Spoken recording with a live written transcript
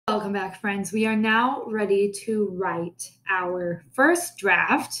Welcome back, friends. We are now ready to write our first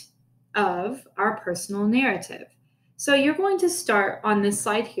draft of our personal narrative. So you're going to start on this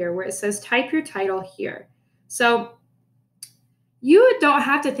slide here where it says type your title here. So you don't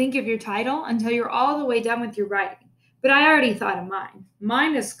have to think of your title until you're all the way done with your writing. But I already thought of mine.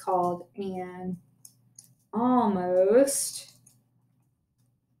 Mine is called An Almost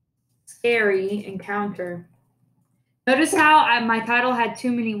Scary Encounter. Notice how my title had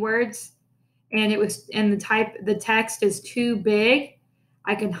too many words and the text is too big.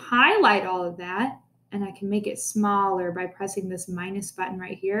 I can highlight all of that and I can make it smaller by pressing this minus button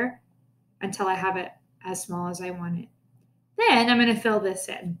right here until I have it as small as I want it. Then I'm going to fill this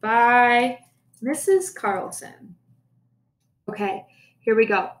in by Mrs. Carlson. Okay, here we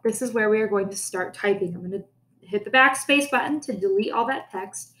go. This is where we are going to start typing. I'm going to hit the backspace button to delete all that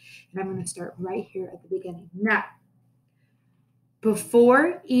text, and I'm going to start right here at the beginning. Now,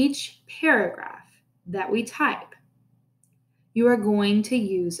 before each paragraph that we type, you are going to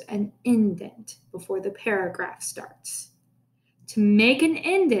use an indent before the paragraph starts. To make an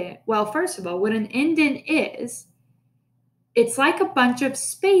indent, well, first of all, what an indent is, it's like a bunch of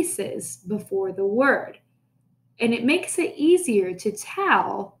spaces before the word. And it makes it easier to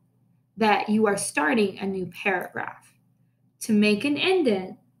tell that you are starting a new paragraph. To make an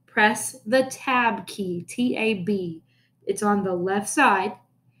indent, press the Tab key, T-A-B. It's on the left side.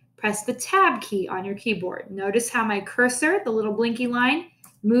 Press the Tab key on your keyboard. Notice how my cursor, the little blinky line,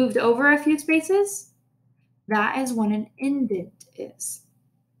 moved over a few spaces? That is what an indent is.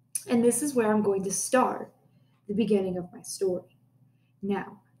 And this is where I'm going to start the beginning of my story.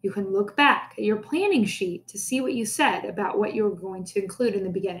 Now, you can look back at your planning sheet to see what you said about what you were going to include in the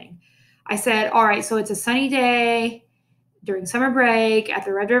beginning. I said, all right, so it's a sunny day during summer break at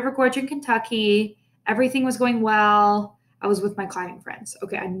the Red River Gorge in Kentucky. Everything was going well. I was with my climbing friends.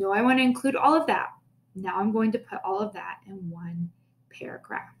 Okay, I know I want to include all of that. Now I'm going to put all of that in one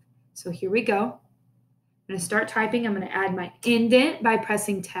paragraph. So here we go. I'm going to start typing. I'm going to add my indent by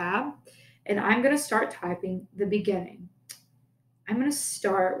pressing Tab, and I'm going to start typing the beginning. I'm going to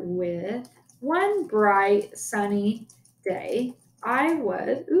start with one bright sunny day.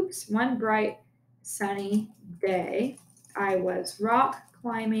 One bright sunny day, I was rock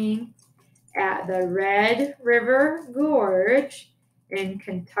climbing at the Red River Gorge in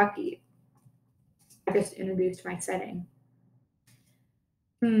Kentucky. I just introduced my setting.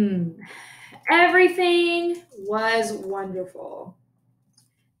 Everything was wonderful.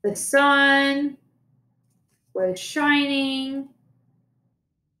 The sun was shining.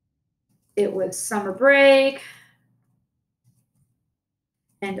 It was summer break.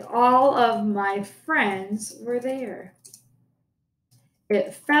 And all of my friends were there.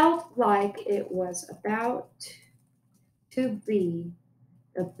 It felt like it was about to be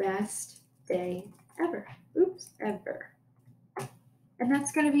the best day ever. Ever. And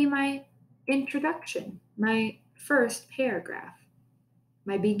that's going to be my introduction, my first paragraph,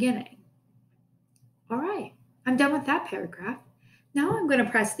 my beginning. All right, I'm done with that paragraph. Now I'm going to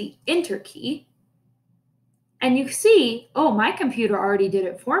press the Enter key. And you see, oh, my computer already did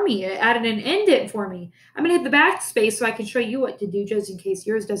it for me. It added an indent for me. I'm going to hit the backspace so I can show you what to do just in case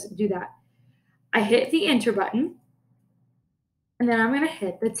yours doesn't do that. I hit the Enter button, and then I'm going to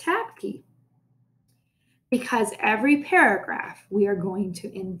hit the Tab key. Because every paragraph we are going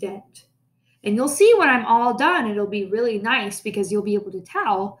to indent. And you'll see when I'm all done, it'll be really nice because you'll be able to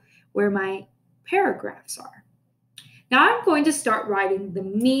tell where my paragraphs are. Now I'm going to start writing the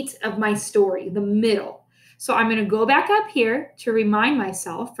meat of my story, the middle. So I'm going to go back up here to remind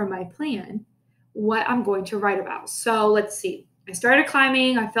myself from my plan what I'm going to write about. So let's see. I started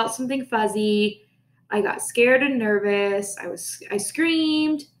climbing. I felt something fuzzy. I got scared and nervous. I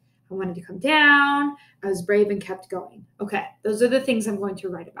screamed. I wanted to come down. I was brave and kept going. Okay, those are the things I'm going to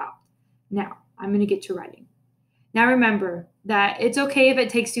write about. Now, I'm going to get to writing. Now remember that it's okay if it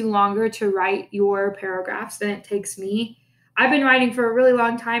takes you longer to write your paragraphs than it takes me. I've been writing for a really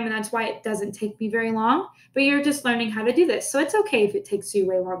long time, and that's why it doesn't take me very long, but you're just learning how to do this. So it's okay if it takes you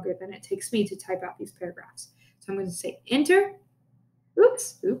way longer than it takes me to type out these paragraphs. So I'm going to say Enter.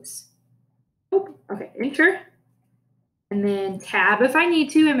 Okay, Enter. And then Tab if I need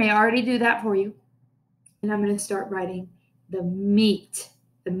to. I may already do that for you. And I'm going to start writing the meat,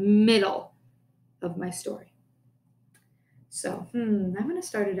 the middle of my story. So, I'm going to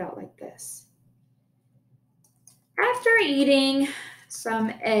start it out like this. After eating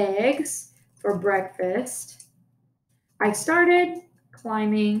some eggs for breakfast, I started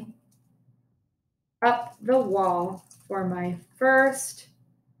climbing up the wall for my first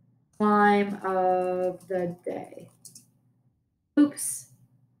climb of the day. Oops,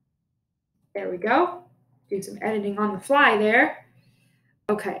 There we go. Do some editing on the fly there.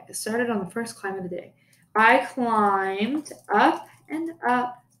 Okay, I started on the first climb of the day. I climbed up and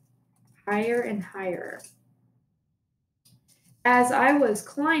up, higher and higher. As I was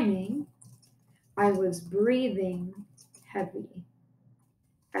climbing, I was breathing heavily.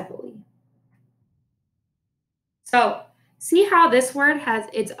 So, see how this word has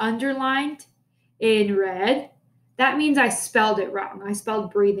it's underlined in red? That means I spelled it wrong. I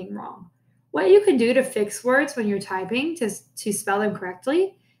spelled breathing wrong. What you can do to fix words when you're typing to spell them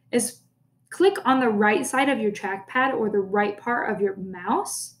correctly is click on the right side of your trackpad or the right part of your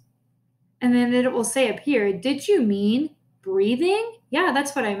mouse, and then it will say up here, did you mean breathing? Yeah,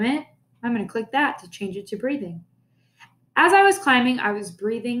 that's what I meant. I'm going to click that to change it to breathing. As I was climbing, I was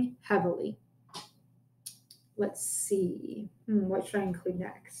breathing heavily. Let's see. What should I include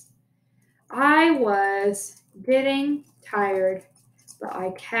next? I was getting tired, but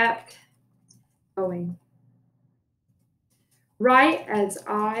I kept going. Right as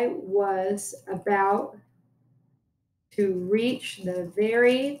I was about to reach the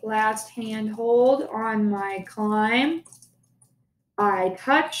very last handhold on my climb, I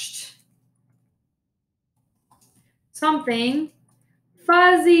touched something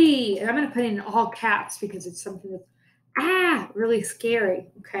fuzzy. And I'm going to put it in all caps because it's something that's really scary.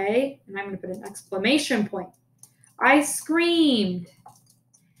 Okay. And I'm going to put an exclamation point. I screamed,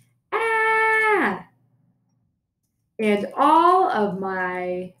 ah! And all of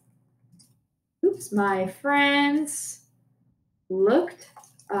my friends looked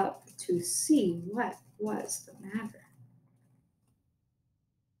up to see what was the matter.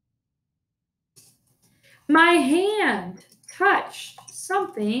 My hand touched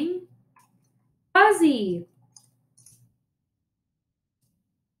something fuzzy.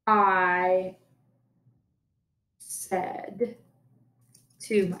 I said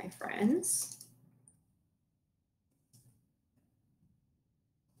to my friends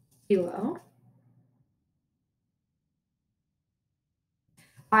below.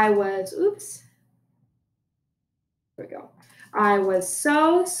 I was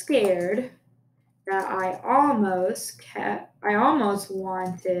so scared that I almost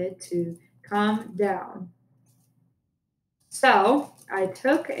wanted to come down. So I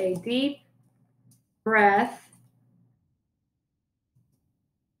took a deep breath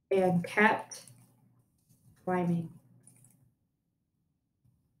and kept climbing.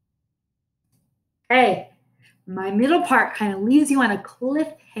 Hey, my middle part kind of leaves you on a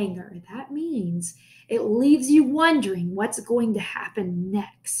cliffhanger. That means it leaves you wondering what's going to happen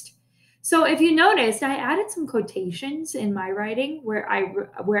next. So if you noticed, I added some quotations in my writing where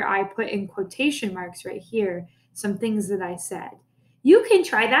I put in quotation marks right here some things that I said. You can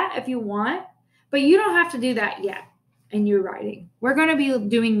try that if you want, but you don't have to do that yet in your writing. We're going to be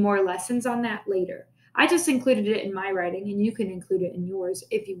doing more lessons on that later. I just included it in my writing, and you can include it in yours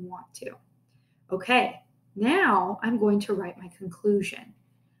if you want to. Okay, now I'm going to write my conclusion.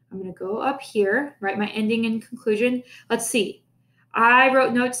 I'm going to go up here, write my ending and conclusion. Let's see. I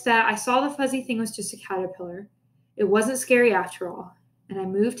wrote notes that I saw the fuzzy thing was just a caterpillar. It wasn't scary after all. And I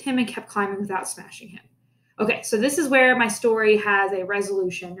moved him and kept climbing without smashing him. Okay, so this is where my story has a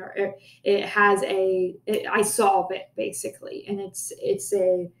resolution, or I solve it basically. And it's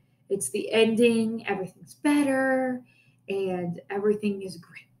the ending, everything's better, and everything is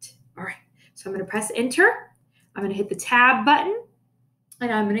great. All right. So I'm going to press enter. I'm going to hit the tab button,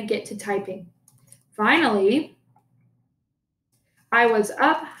 and I'm going to get to typing. Finally, I was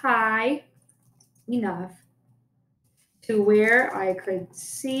up high enough to where I could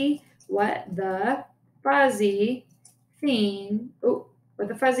see what the fuzzy thing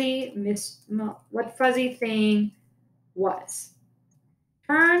was.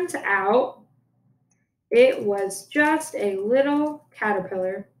 Turns out it was just a little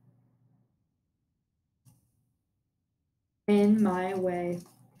caterpillar in my way.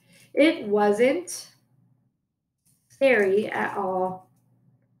 It wasn't scary at all.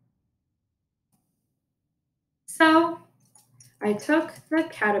 So I took the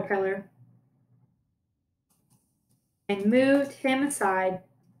caterpillar and moved him aside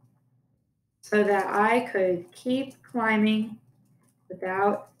so that I could keep climbing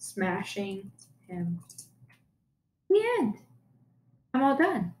without smashing him. The end. I'm all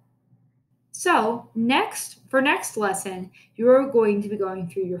done. So next lesson, you're going to be going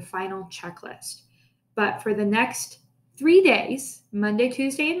through your final checklist. But for the next 3 days, Monday,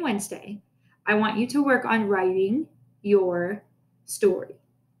 Tuesday, and Wednesday, I want you to work on writing your story.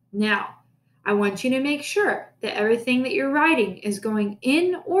 Now, I want you to make sure that everything that you're writing is going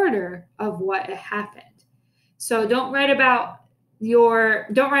in order of what happened. So don't write about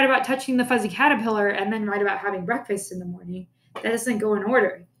don't write about touching the fuzzy caterpillar and then write about having breakfast in the morning. That doesn't go in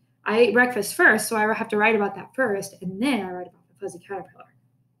order. I ate breakfast first, so I have to write about that first, and then I write about the fuzzy caterpillar.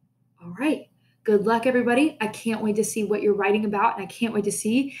 All right. Good luck, everybody. I can't wait to see what you're writing about, and I can't wait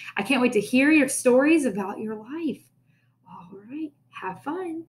to hear your stories about your life. All right. Have fun.